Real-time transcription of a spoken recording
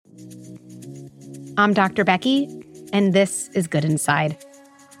I'm Dr. Becky, and this is Good Inside.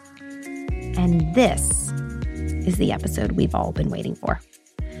 And this is the episode we've all been waiting for.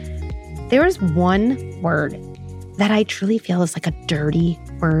 There is one word that I truly feel is like a dirty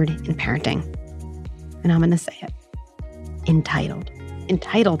word in parenting. And I'm going to say it. Entitled.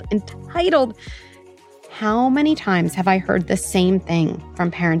 Entitled. Entitled. How many times have I heard the same thing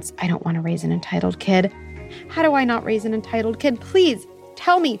from parents? I don't want to raise an entitled kid. How do I not raise an entitled kid? Please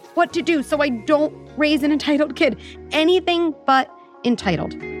tell me what to do so I don't raise an entitled kid. Anything but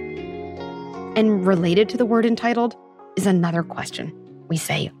entitled. And related to the word entitled is another question we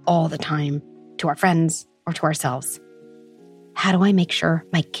say all the time to our friends or to ourselves. How do I make sure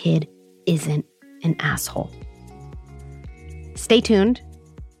my kid isn't an asshole? Stay tuned.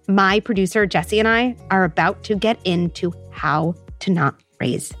 My producer, Jesse, and I are about to get into how to not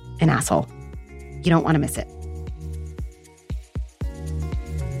raise an asshole. You don't want to miss it.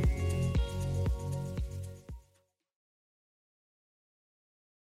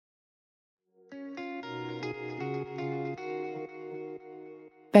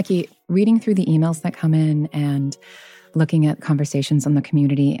 Becky, reading through the emails that come in and looking at conversations in the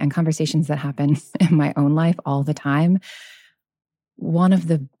community and conversations that happen in my own life all the time, one of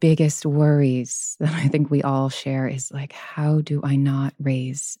the biggest worries that I think we all share is like, how do I not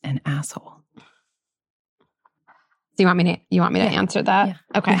raise an asshole? Do you want me to answer that?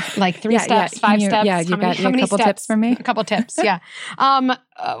 Yeah. Okay. Like 3 steps, 5 steps. Yeah, you got a couple tips for me? A couple tips, yeah.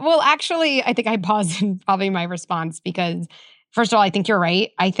 Well, actually, I think I paused in probably my response because, first of all, I think you're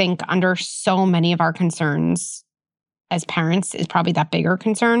right. I think under so many of our concerns as parents is probably that bigger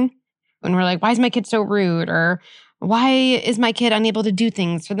concern when we're like, why is my kid so rude? Or why is my kid unable to do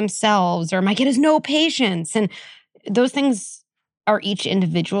things for themselves? Or my kid has no patience. And those things are each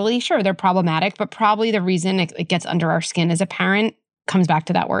individually, sure, they're problematic, but probably the reason it gets under our skin as a parent comes back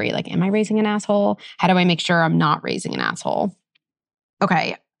to that worry. Like, am I raising an asshole? How do I make sure I'm not raising an asshole?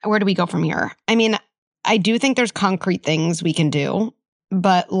 Okay, where do we go from here? I mean, I do think there's concrete things we can do,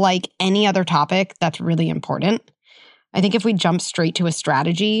 but like any other topic, that's really important. I think if we jump straight to a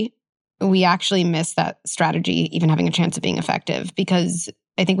strategy, we actually miss that strategy even having a chance of being effective, because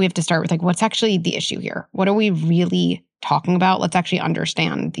I think we have to start with like, what's actually the issue here? What are we really talking about? Let's actually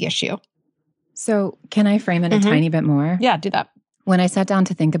understand the issue. So can I frame it a tiny bit more? Yeah, do that. When I sat down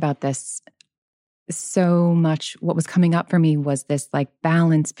to think about this, so much what was coming up for me was this like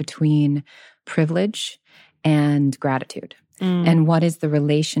balance between privilege and gratitude. And what is the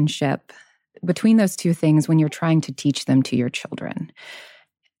relationship between those two things when you're trying to teach them to your children?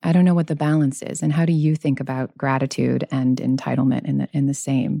 I don't know what the balance is. And how do you think about gratitude and entitlement in the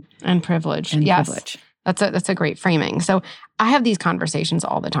same? And privilege. And yes. privilege. That's a great framing. So I have these conversations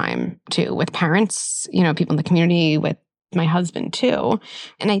all the time too with parents, people in the community, with my husband too.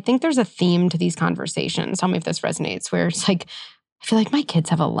 And I think there's a theme to these conversations. Tell me if this resonates, where it's like, I feel like my kids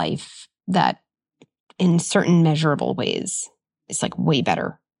have a life that in certain measurable ways is like way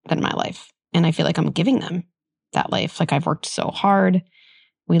better than my life. And I feel like I'm giving them that life. Like I've worked so hard.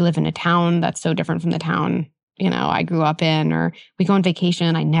 We live in a town that's so different from the town, I grew up in, or we go on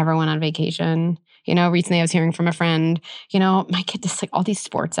vacation. I never went on vacation. Recently I was hearing from a friend, my kid does like all these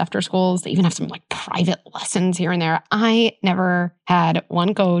sports after schools. They even have some like private lessons here and there. I never had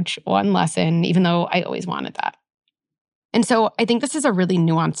one coach, one lesson, even though I always wanted that. And so I think this is a really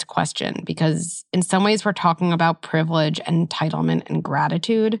nuanced question, because in some ways we're talking about privilege and entitlement and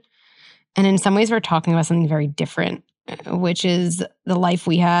gratitude. And in some ways we're talking about something very different, which is the life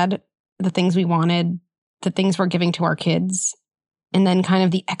we had, the things we wanted, the things we're giving to our kids, and then kind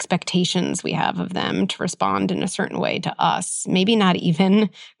of the expectations we have of them to respond in a certain way to us. Maybe not even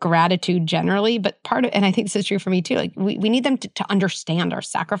gratitude generally, but and I think this is true for me too, like we need them to understand our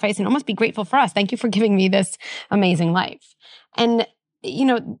sacrifice and almost be grateful for us. Thank you for giving me this amazing life. And,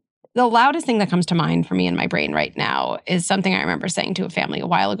 the loudest thing that comes to mind for me in my brain right now is something I remember saying to a family a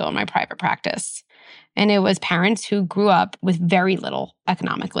while ago in my private practice. And it was parents who grew up with very little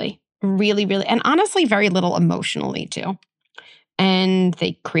economically, really, really, and honestly, very little emotionally too. And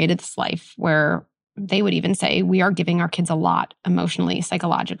they created this life where they would even say, we are giving our kids a lot emotionally,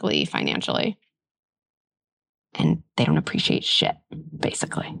 psychologically, financially. And they don't appreciate shit,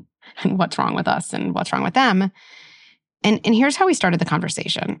 basically. And what's wrong with us and what's wrong with them. And here's how we started the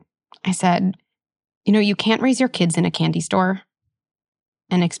conversation. I said, you can't raise your kids in a candy store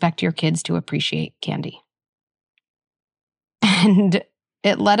and expect your kids to appreciate candy. And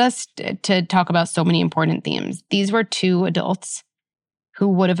it led us to talk about so many important themes. These were two adults who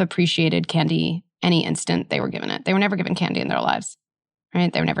would have appreciated candy any instant they were given it. They were never given candy in their lives,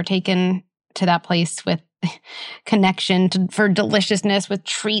 right? They were never taken to that place with connection for deliciousness, with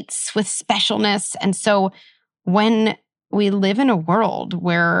treats, with specialness. And so when we live in a world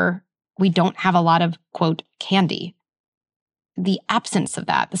where we don't have a lot of, quote, candy, the absence of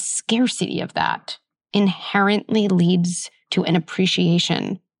that, the scarcity of that inherently leads to an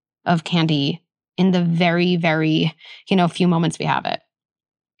appreciation of candy in the very, very, few moments we have it.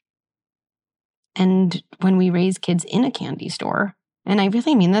 And when we raise kids in a candy store, and I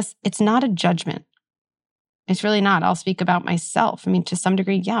really mean this, it's not a judgment. It's really not. I'll speak about myself. I mean, to some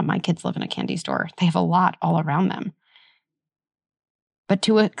degree, yeah, my kids live in a candy store. They have a lot all around them. But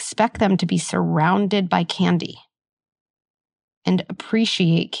to expect them to be surrounded by candy and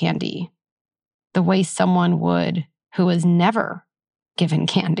appreciate candy the way someone would who was never given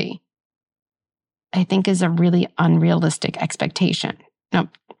candy, I think is a really unrealistic expectation. Now,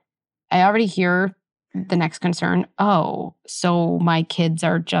 I already hear the next concern. Oh, so my kids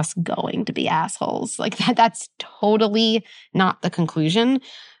are just going to be assholes. Like that's totally not the conclusion.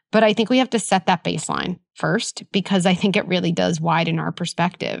 But I think we have to set that baseline first, because I think it really does widen our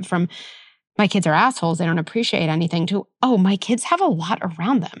perspective from my kids are assholes, they don't appreciate anything, to, oh, my kids have a lot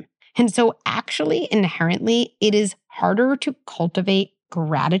around them. And so actually, inherently, it is harder to cultivate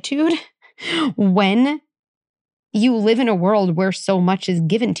gratitude when you live in a world where so much is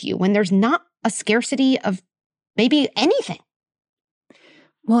given to you, when there's not a scarcity of maybe anything.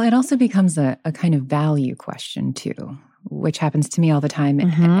 Well, it also becomes a kind of value question too, which happens to me all the time.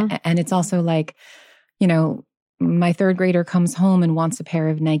 Mm-hmm. And it's also like, my third grader comes home and wants a pair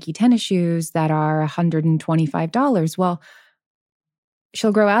of Nike tennis shoes that are $125. Well,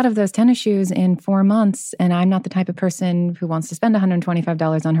 she'll grow out of those tennis shoes in 4 months. And I'm not the type of person who wants to spend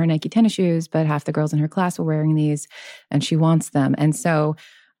 $125 on her Nike tennis shoes, but half the girls in her class are wearing these and she wants them. And so,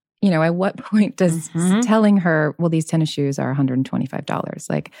 at what point does telling her, well, these tennis shoes are $125,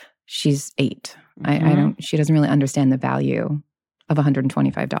 like she's 8. She doesn't really understand the value of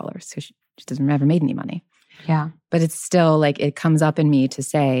 $125 because she doesn't ever made any money. Yeah. But it's still like, it comes up in me to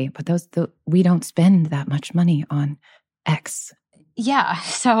say, but we don't spend that much money on X. Yeah.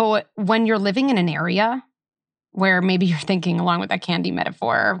 So when you're living in an area where maybe you're thinking along with that candy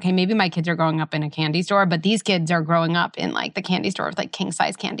metaphor, okay, maybe my kids are growing up in a candy store, but these kids are growing up in like the candy store with like king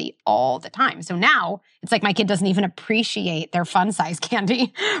size candy all the time. So now it's like my kid doesn't even appreciate their fun size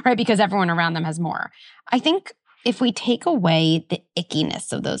candy, right? Because everyone around them has more. I think if we take away the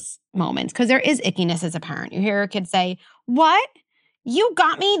ickiness of those moments, because there is ickiness as a parent. You hear a kid say, what? You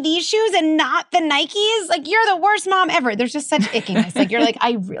got me these shoes and not the Nikes? Like, you're the worst mom ever. There's just such ickiness. Like, you're like,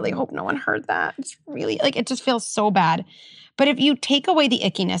 I really hope no one heard that. It's really, like, it just feels so bad. But if you take away the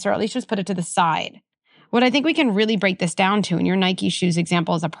ickiness, or at least just put it to the side, what I think we can really break this down to, and your Nike shoes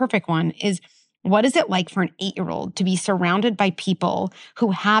example is a perfect one, is what is it like for an 8-year-old to be surrounded by people who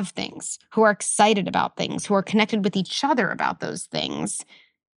have things, who are excited about things, who are connected with each other about those things,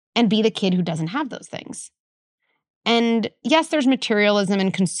 and be the kid who doesn't have those things? And yes, there's materialism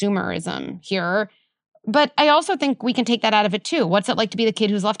and consumerism here, but I also think we can take that out of it too. What's it like to be the kid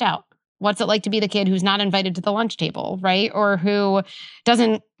who's left out? What's it like to be the kid who's not invited to the lunch table, right? Or who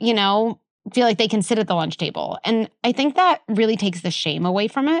doesn't, feel like they can sit at the lunch table? And I think that really takes the shame away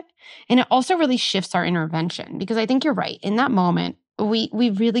from it. And it also really shifts our intervention, because I think you're right. In that moment, we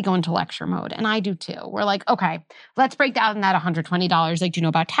really go into lecture mode, and I do too. We're like, okay, let's break down that $120. Like, do you know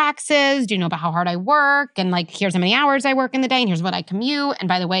about taxes? Do you know about how hard I work? And like, here's how many hours I work in the day, and here's what I commute. And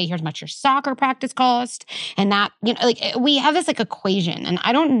by the way, here's how much your soccer practice cost. And that, like, we have this like equation, and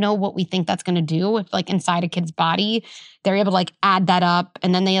I don't know what we think that's going to do if like inside a kid's body, they're able to like add that up,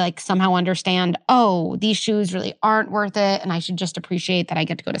 and then they like somehow understand, oh, these shoes really aren't worth it, and I should just appreciate that I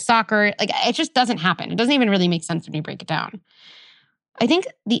get to go to soccer. Like, it just doesn't happen. It doesn't even really make sense when you break it down. I think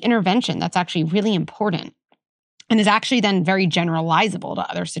the intervention that's actually really important and is actually then very generalizable to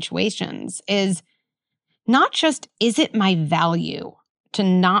other situations is not just, is it my value to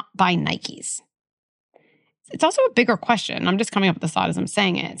not buy Nikes? It's also a bigger question. I'm just coming up with this thought as I'm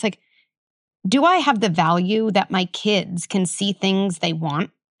saying it. It's like, do I have the value that my kids can see things they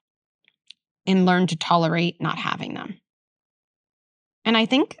want and learn to tolerate not having them? And I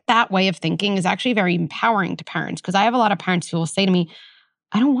think that way of thinking is actually very empowering to parents, because I have a lot of parents who will say to me,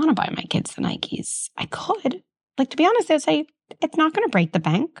 I don't want to buy my kids the Nikes. I could. Like, to be honest, they'll say, it's not going to break the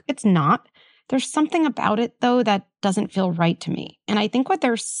bank. It's not. There's something about it, though, that doesn't feel right to me. And I think what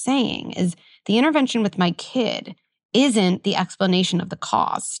they're saying is the intervention with my kid isn't the explanation of the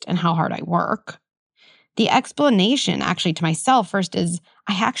cost and how hard I work. The explanation actually to myself first is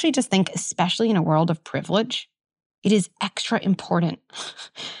I actually just think, especially in a world of privilege, it is extra important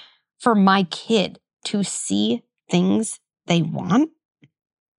for my kid to see things they want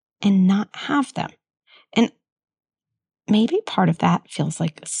and not have them. maybe part of that feels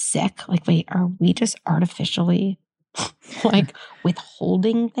like sick. Like, wait, are we just artificially like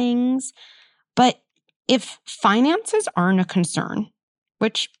withholding things? But if finances aren't a concern,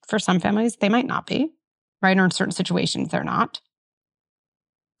 which for some families they might not be, right? Or in certain situations they're not.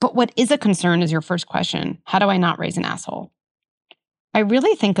 But what is a concern is your first question: how do I not raise an asshole? I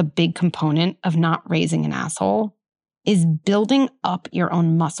really think a big component of not raising an asshole is building up your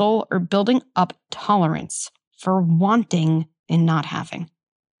own muscle or building up tolerance for wanting and not having,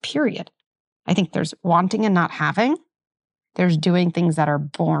 period. I think there's wanting and not having. There's doing things that are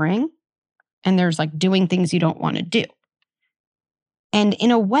boring. And there's like doing things you don't want to do. And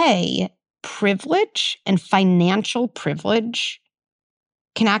in a way, privilege and financial privilege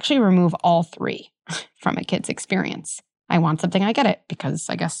can actually remove all three from a kid's experience. I want something, I get it because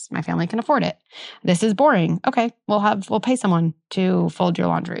I guess my family can afford it. This is boring. Okay, we'll pay someone to fold your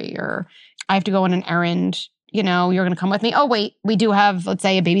laundry, or I have to go on an errand. You're going to come with me. Oh, wait, we do have, let's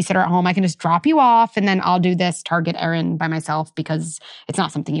say, a babysitter at home. I can just drop you off and then I'll do this Target errand by myself because it's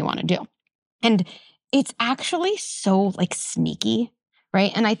not something you want to do. And it's actually so like sneaky,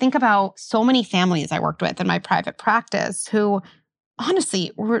 right? And I think about so many families I worked with in my private practice who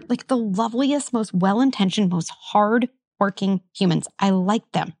honestly were like the loveliest, most well-intentioned, most hard-working humans. I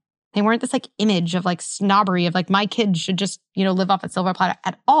liked them. They weren't this like image of like snobbery of like my kids should just, live off a silver platter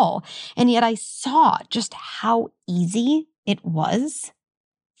at all. And yet I saw just how easy it was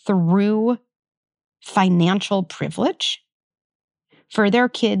through financial privilege for their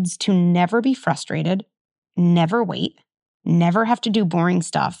kids to never be frustrated, never wait, never have to do boring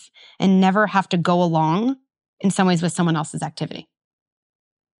stuff, and never have to go along in some ways with someone else's activity.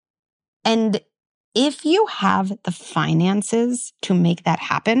 And if you have the finances to make that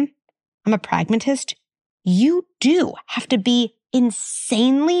happen, I'm a pragmatist, you do have to be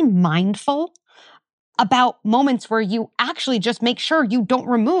insanely mindful about moments where you actually just make sure you don't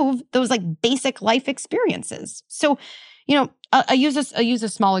remove those like basic life experiences. So, I'll use a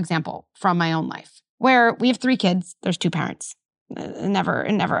small example from my own life where we have 3 kids. There's 2 parents. It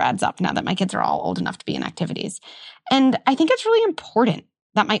never adds up now that my kids are all old enough to be in activities. And I think it's really important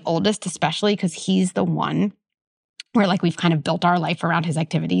that my oldest, especially because he's the one where like we've kind of built our life around his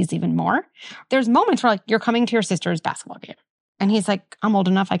activities even more. There's moments where like you're coming to your sister's basketball game. And he's like, I'm old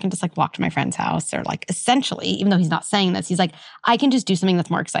enough. I can just like walk to my friend's house, or like essentially, even though he's not saying this, he's like, I can just do something that's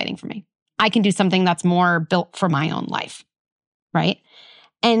more exciting for me. I can do something that's more built for my own life. Right.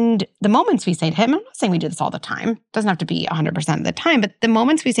 And the moments we say to him, I'm not saying we do this all the time. It doesn't have to be 100% of the time, but the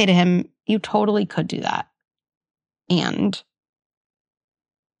moments we say to him, you totally could do that. And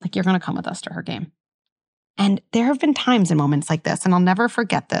like, you're going to come with us to her game. And there have been times and moments like this, and I'll never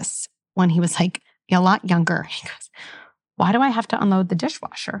forget this, when he was like a lot younger. He goes, why do I have to unload the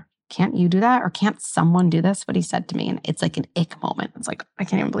dishwasher? Can't you do that? Or can't someone do this? What he said to me. And it's like an ick moment. It's like, I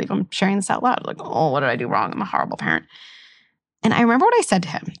can't even believe I'm sharing this out loud. Like, oh, what did I do wrong? I'm a horrible parent. And I remember what I said to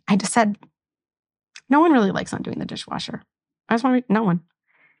him. I just said, no one really likes undoing the dishwasher. I just want to, no one.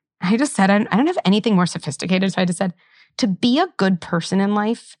 I just said, I don't have anything more sophisticated. So I just said, to be a good person in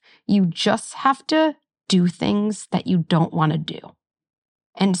life, you just have to do things that you don't want to do.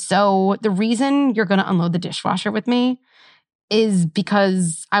 And so the reason you're going to unload the dishwasher with me is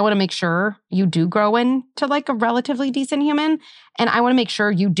because I want to make sure you do grow into like a relatively decent human. And I want to make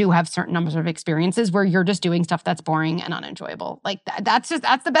sure you do have certain numbers of experiences where you're just doing stuff that's boring and unenjoyable. Like that's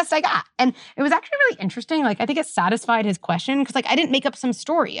the best I got. And it was actually really interesting. Like I think it satisfied his question because like I didn't make up some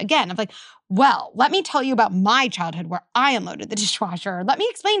story again of like, well, let me tell you about my childhood where I unloaded the dishwasher. Let me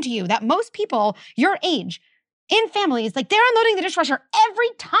explain to you that most people your age in families, like they're unloading the dishwasher every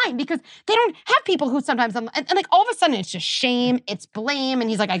time because they don't have people who sometimes, and like all of a sudden it's just shame, it's blame. And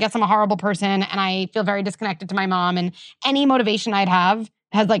he's like, I guess I'm a horrible person and I feel very disconnected to my mom. And any motivation I'd have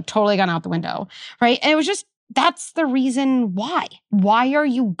has like totally gone out the window, right? And it was just, that's the reason why. Why are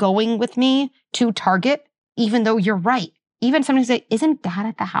you going with me to Target even though you're right? Even somebody say, isn't Dad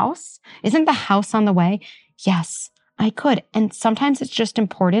at the house? Isn't the house on the way? Yes, I could. And sometimes it's just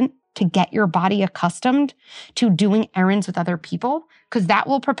important to get your body accustomed to doing errands with other people, because that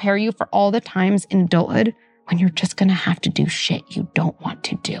will prepare you for all the times in adulthood when you're just going to have to do shit you don't want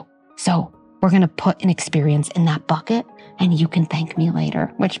to do. So we're going to put an experience in that bucket and you can thank me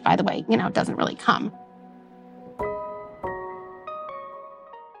later, which by the way, doesn't really come.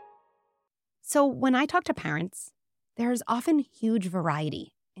 So when I talk to parents, there's often huge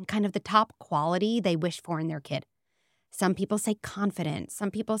variety in kind of the top quality they wish for in their kid. Some people say confident,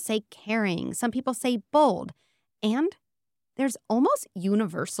 some people say caring, some people say bold. And there's almost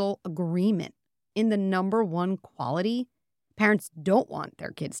universal agreement in the number one quality parents don't want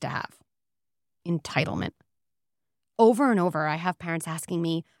their kids to have: entitlement. Over and over, I have parents asking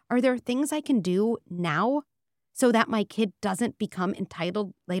me, are there things I can do now so that my kid doesn't become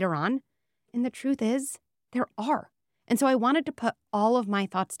entitled later on? And the truth is, there are. And so I wanted to put all of my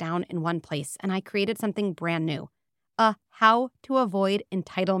thoughts down in one place, and I created something brand new, a How to Avoid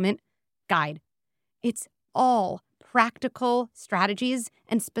Entitlement guide. It's all practical strategies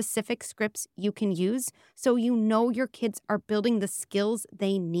and specific scripts you can use so you know your kids are building the skills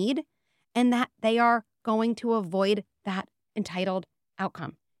they need and that they are going to avoid that entitled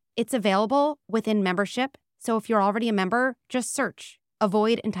outcome. It's available within membership. So if you're already a member, just search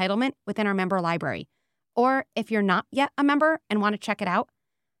Avoid Entitlement within our member library. Or if you're not yet a member and want to check it out,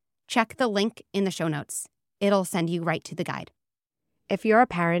 check the link in the show notes. It'll send you right to the guide. If you're a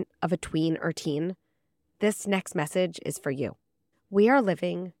parent of a tween or teen, this next message is for you. We are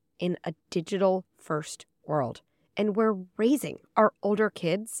living in a digital-first world, and we're raising our older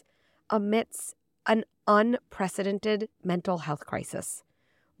kids amidst an unprecedented mental health crisis.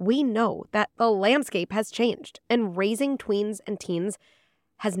 We know that the landscape has changed, and raising tweens and teens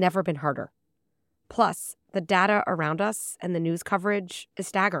has never been harder. Plus, the data around us and the news coverage is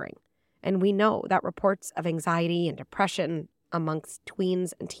staggering, and we know that reports of anxiety and depression amongst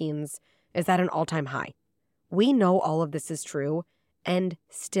tweens and teens is at an all-time high. We know all of this is true, and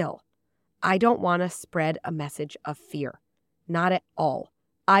still, I don't want to spread a message of fear. Not at all.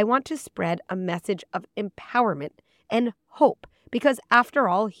 I want to spread a message of empowerment and hope, because after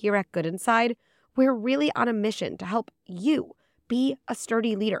all, here at Good Inside, we're really on a mission to help you be a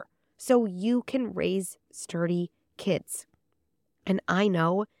sturdy leader so you can raise sturdy kids. And I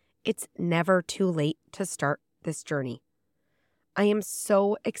know it's never too late to start this journey. I am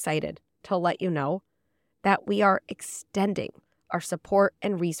so excited to let you know that we are extending our support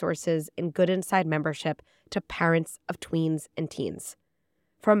and resources in Good Inside membership to parents of tweens and teens.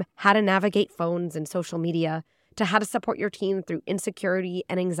 From how to navigate phones and social media to how to support your teen through insecurity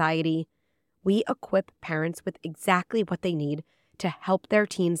and anxiety, we equip parents with exactly what they need to help their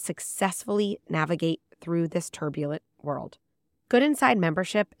teens successfully navigate through this turbulent world. Good Inside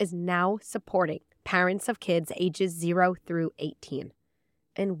membership is now supporting parents of kids ages 0 through 18.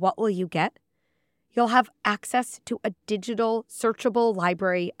 And what will you get? You'll have access to a digital, searchable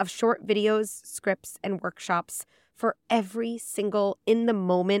library of short videos, scripts, and workshops for every single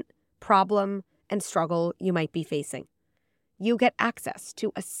in-the-moment problem and struggle you might be facing. You get access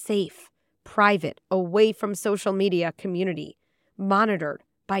to a safe, private, away from social media community monitored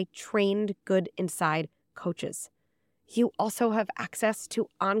by trained Good Inside coaches. You also have access to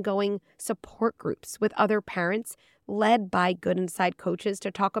ongoing support groups with other parents led by Good Inside coaches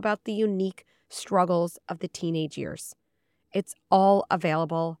to talk about the unique struggles of the teenage years. It's all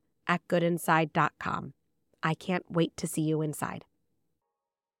available at goodinside.com. I can't wait to see you inside.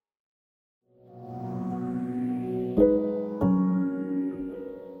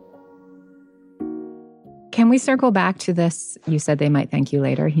 Can we circle back to this? You said they might thank you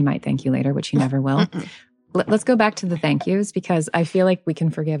later. He might thank you later, which he never will. Let's go back to the thank yous, because I feel like we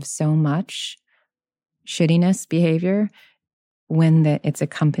can forgive so much shittiness behavior when it's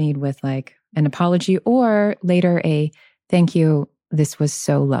accompanied with like an apology or later a thank you, this was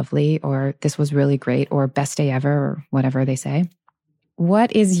so lovely, or this was really great, or best day ever, or whatever they say.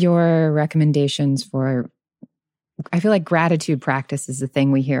 What is your recommendations for, I feel like gratitude practice is the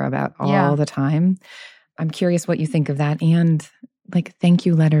thing we hear about all the time. I'm curious what you think of that, and like thank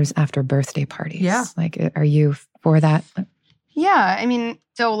you letters after birthday parties. Yeah. Like, are you for that? Yeah. I mean,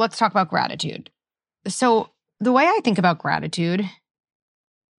 so let's talk about gratitude. So the way I think about gratitude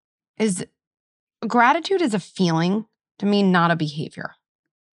is a feeling to me, not a behavior.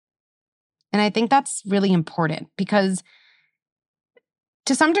 And I think that's really important because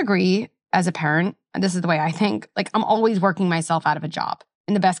to some degree, as a parent, and this is the way I think, like I'm always working myself out of a job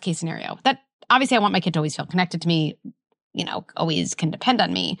in the best case scenario. That obviously I want my kid to always feel connected to me, always can depend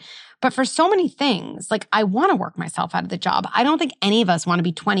on me. But for so many things, like I want to work myself out of the job. I don't think any of us want to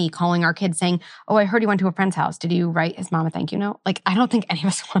be 20 calling our kids saying, oh, I heard you went to a friend's house. Did you write his mom a thank you note? Like, I don't think any of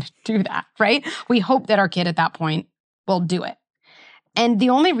us want to do that, right? We hope that our kid at that point will do it. And the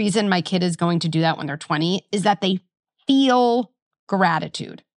only reason my kid is going to do that when they're 20 is that they feel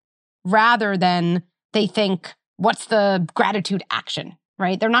gratitude rather than they think, what's the gratitude action,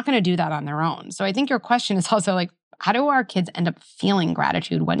 right? They're not going to do that on their own. So I think your question is also like, how do our kids end up feeling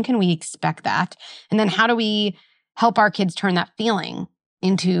gratitude? When can we expect that? And then how do we help our kids turn that feeling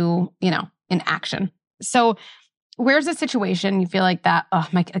into, an action? So where's a situation you feel like that,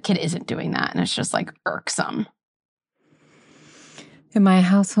 a kid isn't doing that and it's just like irksome? In my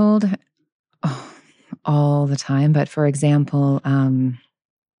household, all the time. But for example,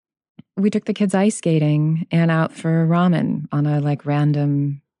 we took the kids ice skating and out for ramen on a like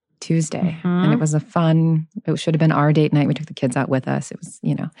random Tuesday. And it was it should have been our date night. We took the kids out with us. It was,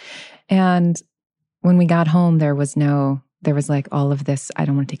 and when we got home, there was like all of this, I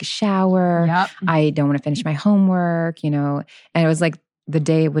don't want to take a shower. Yep. I don't want to finish my homework, and it was like the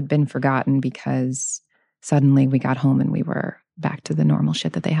day would have been forgotten because suddenly we got home and we were back to the normal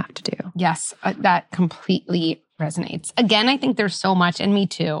shit that they have to do. Yes, that completely resonates. Again, I think there's so much, and me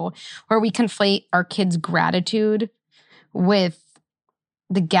too, where we conflate our kids' gratitude with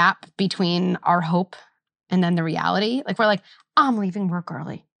the gap between our hope and then the reality. Like we're like, I'm leaving work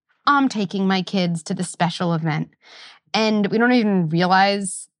early. I'm taking my kids to the special event. And we don't even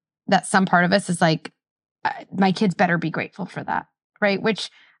realize that some part of us is like, my kids better be grateful for that, right? Which,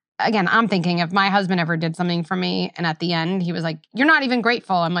 again, I'm thinking if my husband ever did something for me and at the end he was like, you're not even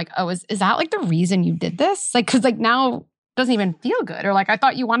grateful. I'm like, oh, is that like the reason you did this? Like, because like now it doesn't even feel good. Or like, I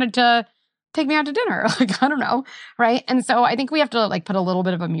thought you wanted to take me out to dinner. Like, I don't know, right? And so I think we have to like put a little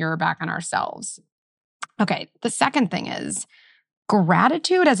bit of a mirror back on ourselves. Okay, the second thing is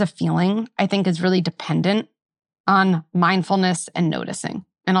gratitude as a feeling, I think is really dependent on mindfulness and noticing.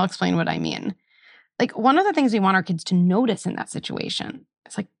 And I'll explain what I mean. Like one of the things we want our kids to notice in that situation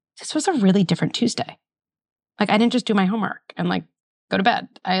is like, this was a really different Tuesday. Like I didn't just do my homework and like go to bed.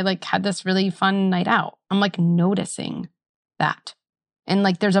 I like had this really fun night out. I'm like noticing that. And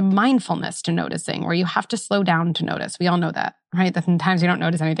like there's a mindfulness to noticing where you have to slow down to notice. We all know that, right? That sometimes we don't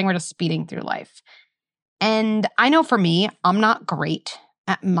notice anything. We're just speeding through life. And I know for me, I'm not great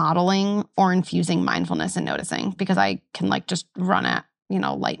at modeling or infusing mindfulness and noticing because I can like just run at,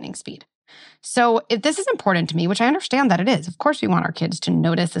 lightning speed. So if this is important to me, which I understand that it is, of course we want our kids to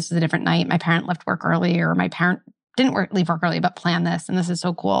notice this is a different night. My parent left work early or my parent didn't leave work early, but planned this and this is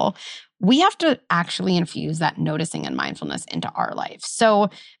so cool. We have to actually infuse that noticing and mindfulness into our life. So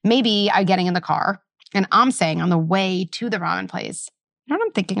maybe I'm getting in the car and I'm saying on the way to the ramen place, you know what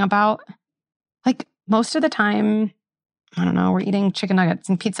I'm thinking about? Like most of the time, I don't know, we're eating chicken nuggets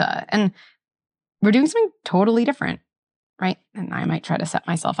and pizza and we're doing something totally different. Right? And I might try to set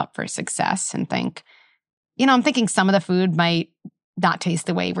myself up for success and think, I'm thinking some of the food might not taste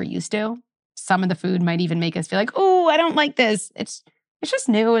the way we're used to. Some of the food might even make us feel like, oh, I don't like this. It's just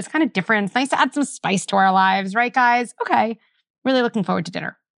new. It's kind of different. It's nice to add some spice to our lives, right, guys? Okay. Really looking forward to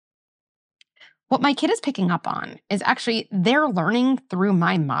dinner. What my kid is picking up on is actually they're learning through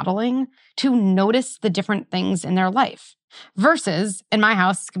my modeling to notice the different things in their life. Versus in my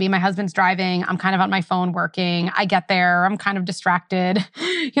house, it could be my husband's driving, I'm kind of on my phone working, I get there, I'm kind of distracted.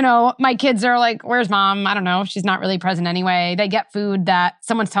 My kids are like, where's mom? I don't know. She's not really present anyway. They get food that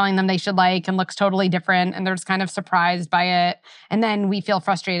someone's telling them they should like and looks totally different and they're just kind of surprised by it. And then we feel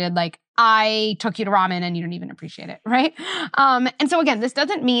frustrated like, I took you to ramen and you don't even appreciate it, right? And so again, this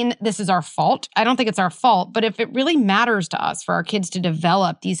doesn't mean this is our fault. I don't think it's our fault, but if it really matters to us for our kids to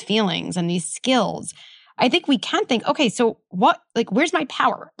develop these feelings and these skills, I think we can think, okay, so where's my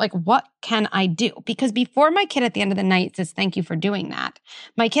power? Like, what can I do? Because before my kid at the end of the night says, thank you for doing that,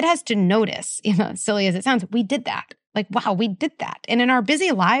 my kid has to notice, silly as it sounds, we did that. Like, wow, we did that. And in our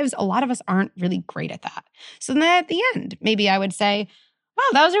busy lives, a lot of us aren't really great at that. So then at the end, maybe I would say, wow,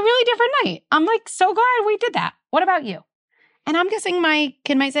 that was a really different night. I'm like, so glad we did that. What about you? And I'm guessing my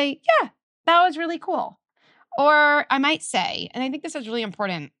kid might say, yeah, that was really cool. Or I might say, and I think this is really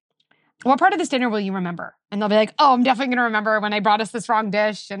important, what part of this dinner will you remember? And they'll be like, oh, I'm definitely going to remember when they brought us this wrong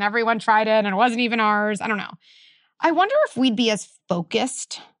dish and everyone tried it and it wasn't even ours. I don't know. I wonder if we'd be as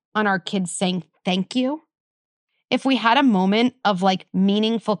focused on our kids saying thank you if we had a moment of like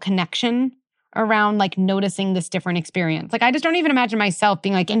meaningful connection around like noticing this different experience. Like I just don't even imagine myself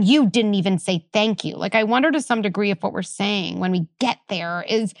being like, and you didn't even say thank you. Like I wonder to some degree if what we're saying when we get there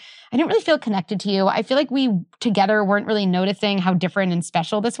is, I didn't really feel connected to you. I feel like we together weren't really noticing how different and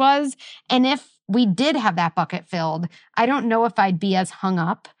special this was. And if we did have that bucket filled, I don't know if I'd be as hung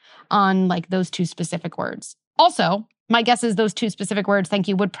up on like those two specific words. Also, my guess is those two specific words, thank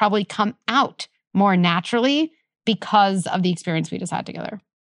you, would probably come out more naturally because of the experience we just had together.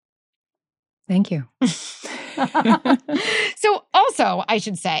 Thank you. So also, I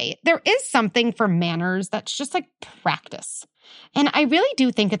should say, there is something for manners that's just like practice. And I really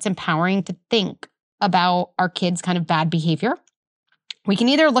do think it's empowering to think about our kids' kind of bad behavior. We can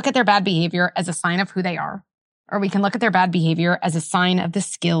either look at their bad behavior as a sign of who they are, or we can look at their bad behavior as a sign of the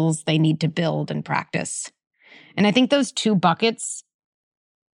skills they need to build and practice. And I think those two buckets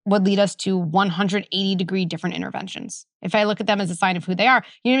would lead us to 180-degree different interventions. If I look at them as a sign of who they are,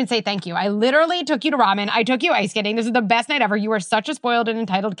 you didn't even say thank you. I literally took you to ramen. I took you ice skating. This is the best night ever. You are such a spoiled and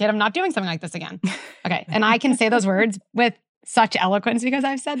entitled kid. I'm not doing something like this again. Okay. And I can say those words with such eloquence because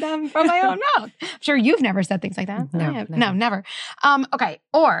I've said them from my own mouth. I'm sure you've never said things like that. No, never. Okay.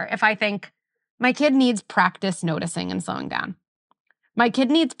 Or if I think my kid needs practice noticing and slowing down. My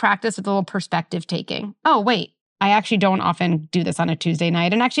kid needs practice with a little perspective taking. Oh, wait, I actually don't often do this on a Tuesday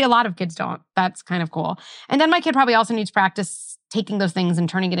night. And actually a lot of kids don't. That's kind of cool. And then my kid probably also needs practice taking those things and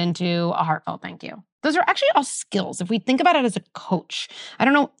turning it into a heartfelt thank you. Those are actually all skills. If we think about it as a coach, I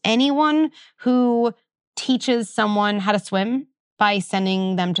don't know anyone who teaches someone how to swim by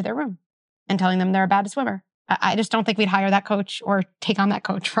sending them to their room and telling them they're a bad swimmer. I just don't think we'd hire that coach or take on that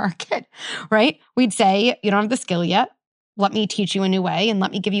coach for our kid, right? We'd say, you don't have the skill yet. Let me teach you a new way and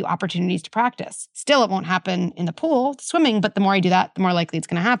let me give you opportunities to practice. Still, it won't happen in the pool, swimming, but the more I do that, the more likely it's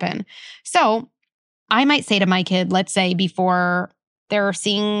going to happen. So I might say to my kid, let's say before they're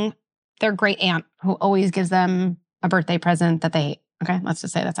seeing their great aunt who always gives them a birthday present that they hate. Okay, let's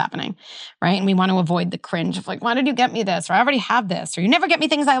just say that's happening, right? And we want to avoid the cringe of like, why did you get me this? Or I already have this. Or you never get me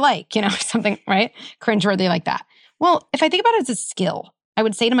things I like, something, right? Cringeworthy like that. Well, if I think about it as a skill, I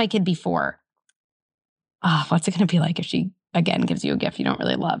would say to my kid before, what's it going to be like if she, again, gives you a gift you don't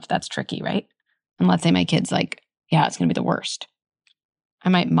really love? That's tricky, right? And let's say my kid's like, yeah, it's going to be the worst. I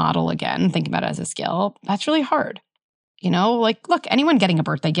might model again, think about it as a skill. That's really hard. Like, look, anyone getting a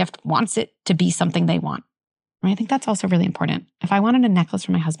birthday gift wants it to be something they want. And I think that's also really important. If I wanted a necklace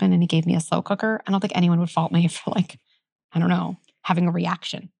for my husband and he gave me a slow cooker, I don't think anyone would fault me for having a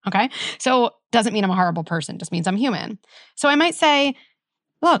reaction. Okay. So doesn't mean I'm a horrible person, just means I'm human. So I might say,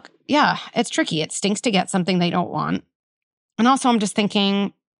 look, yeah, it's tricky. It stinks to get something they don't want. And also I'm just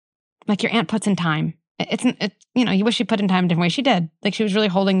thinking, like your aunt puts in time. You wish she put in time a different way. She did. Like she was really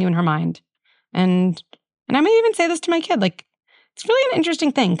holding you in her mind. And I might even say this to my kid, like, it's really an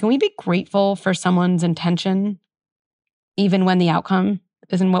interesting thing. Can we be grateful for someone's intention, even when the outcome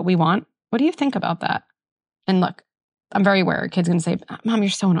isn't what we want? What do you think about that? And look, I'm very aware. Kids going to say, Mom, you're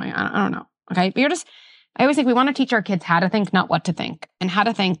so annoying. I don't know. Okay. But I always think we want to teach our kids how to think, not what to think. And how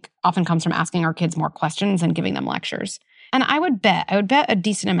to think often comes from asking our kids more questions and giving them lectures. And I would bet a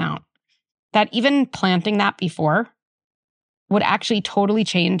decent amount that even planting that before would actually totally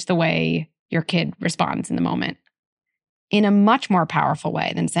change the way your kid responds in the moment in a much more powerful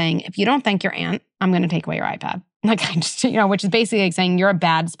way than saying, if you don't thank your aunt, I'm going to take away your iPad. Like which is basically like saying you're a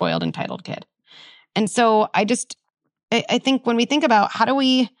bad, spoiled, entitled kid. And so I think when we think about how do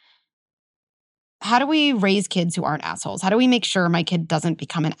we raise kids who aren't assholes? How do we make sure my kid doesn't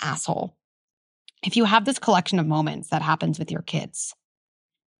become an asshole? If you have this collection of moments that happens with your kids,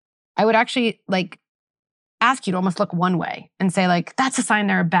 I would actually ask you to almost look one way and say that's a sign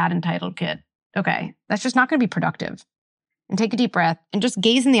they're a bad, entitled kid. Okay, that's just not going to be productive. And take a deep breath and just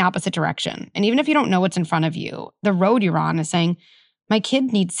gaze in the opposite direction. And even if you don't know what's in front of you, the road you're on is saying, my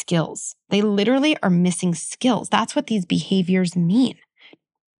kid needs skills. They literally are missing skills. That's what these behaviors mean.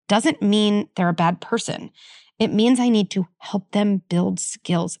 Doesn't mean they're a bad person. It means I need to help them build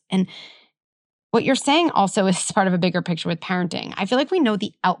skills. And what you're saying also is part of a bigger picture with parenting. I feel like we know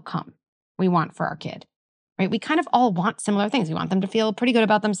the outcome we want for our kid. Right? We kind of all want similar things. We want them to feel pretty good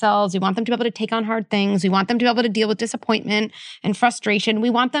about themselves. We want them to be able to take on hard things. We want them to be able to deal with disappointment and frustration.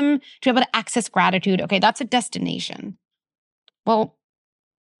 We want them to be able to access gratitude. Okay, that's a destination. Well,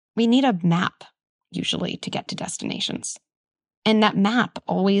 we need a map usually to get to destinations. And that map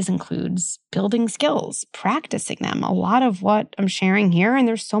always includes building skills, practicing them. A lot of what I'm sharing here, and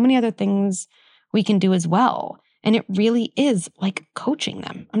there's so many other things we can do as well. And it really is like coaching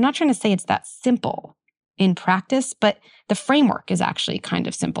them. I'm not trying to say it's that simple in practice, but the framework is actually kind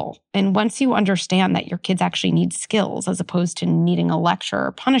of simple. And once you understand that your kids actually need skills as opposed to needing a lecture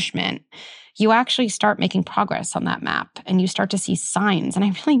or punishment, you actually start making progress on that map and you start to see signs. And I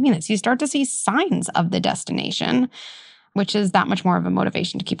really mean this. You start to see signs of the destination, which is that much more of a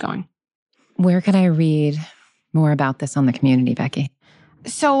motivation to keep going. Where can I read more about this on the community, Becky?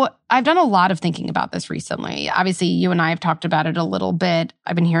 So I've done a lot of thinking about this recently. Obviously, you and I have talked about it a little bit.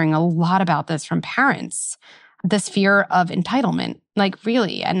 I've been hearing a lot about this from parents, this fear of entitlement,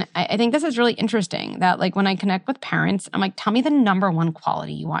 really. And I think this is really interesting that when I connect with parents, I'm like, tell me the number one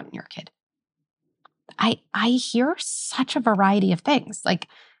quality you want in your kid. I hear such a variety of things.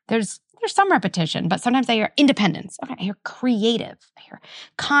 There's some repetition, but sometimes I hear independence. Okay, I hear creative. I hear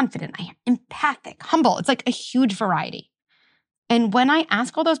confident. I hear empathic, humble. It's a huge variety. And when I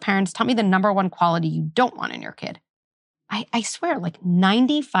ask all those parents, tell me the number one quality you don't want in your kid, I swear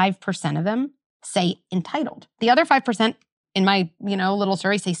 95% of them say entitled. The other 5% in my, little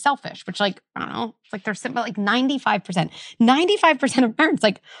survey say selfish, which I don't know, it's they're simple, 95% of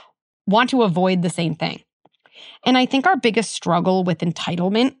parents want to avoid the same thing. And I think our biggest struggle with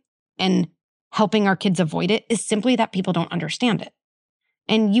entitlement and helping our kids avoid it is simply that people don't understand it.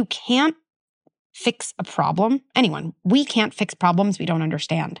 And you can't fix a problem. We can't fix problems we don't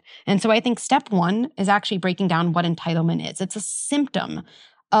understand. And so I think step one is actually breaking down what entitlement is. It's a symptom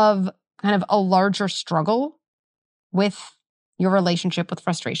of kind of a larger struggle with your relationship with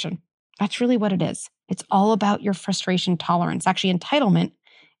frustration. That's really what it is. It's all about your frustration tolerance. Actually, entitlement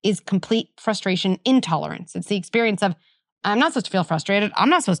is complete frustration intolerance. It's the experience of, I'm not supposed to feel frustrated. I'm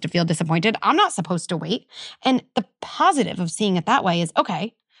not supposed to feel disappointed. I'm not supposed to wait. And the positive of seeing it that way is,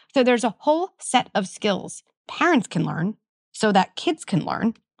 okay, so there's a whole set of skills parents can learn so that kids can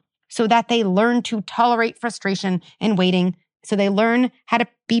learn, so that they learn to tolerate frustration and waiting, so they learn how to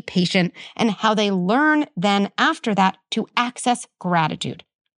be patient, and how they learn then after that to access gratitude.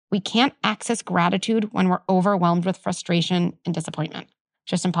 We can't access gratitude when we're overwhelmed with frustration and disappointment.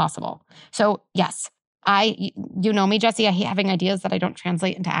 Just impossible. So yes, you know me, Jessie, I hate having ideas that I don't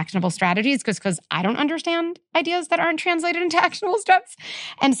translate into actionable strategies because I don't understand ideas that aren't translated into actionable steps.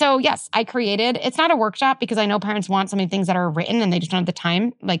 And so, yes, I created, it's not a workshop because I know parents want so many things that are written and they just don't have the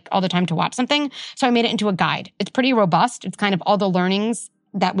time, like all the time to watch something. So I made it into a guide. It's pretty robust. It's kind of all the learnings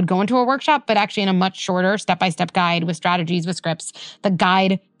that would go into a workshop, but actually in a much shorter step-by-step guide with strategies, with scripts, the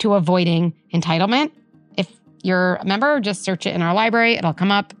guide to avoiding entitlement. If you're a member, just search it in our library. It'll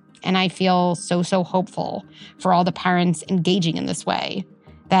come up. And I feel so hopeful for all the parents engaging in this way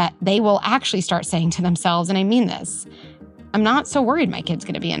that they will actually start saying to themselves, and I mean this, I'm not so worried my kid's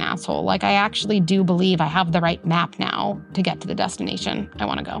going to be an asshole. Like, I actually do believe I have the right map now to get to the destination I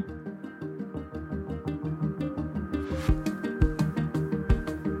want to go.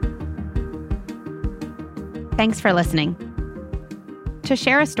 Thanks for listening. To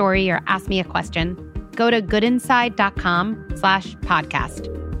share a story or ask me a question, go to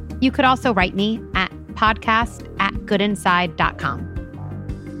goodinside.com/podcast. You could also write me at podcast@goodinside.com.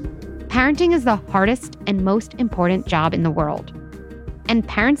 Parenting is the hardest and most important job in the world. And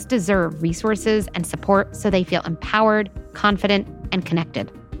parents deserve resources and support so they feel empowered, confident, and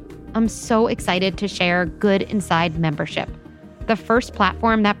connected. I'm so excited to share Good Inside membership, the first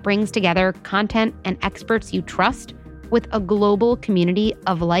platform that brings together content and experts you trust with a global community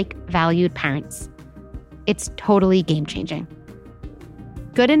of like-valued parents. It's totally game-changing.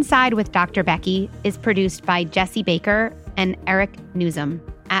 Good Inside with Dr. Becky is produced by Jesse Baker and Eric Newsom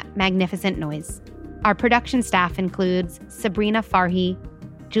at Magnificent Noise. Our production staff includes Sabrina Farhi,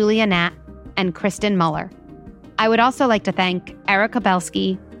 Julia Nat, and Kristen Muller. I would also like to thank Erica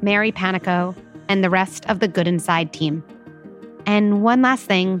Belsky, Mary Panico, and the rest of the Good Inside team. And one last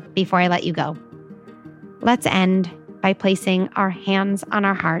thing before I let you go. Let's end by placing our hands on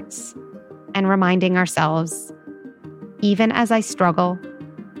our hearts and reminding ourselves, even as I struggle,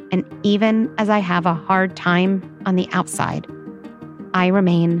 and even as I have a hard time on the outside, I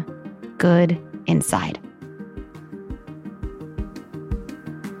remain good inside.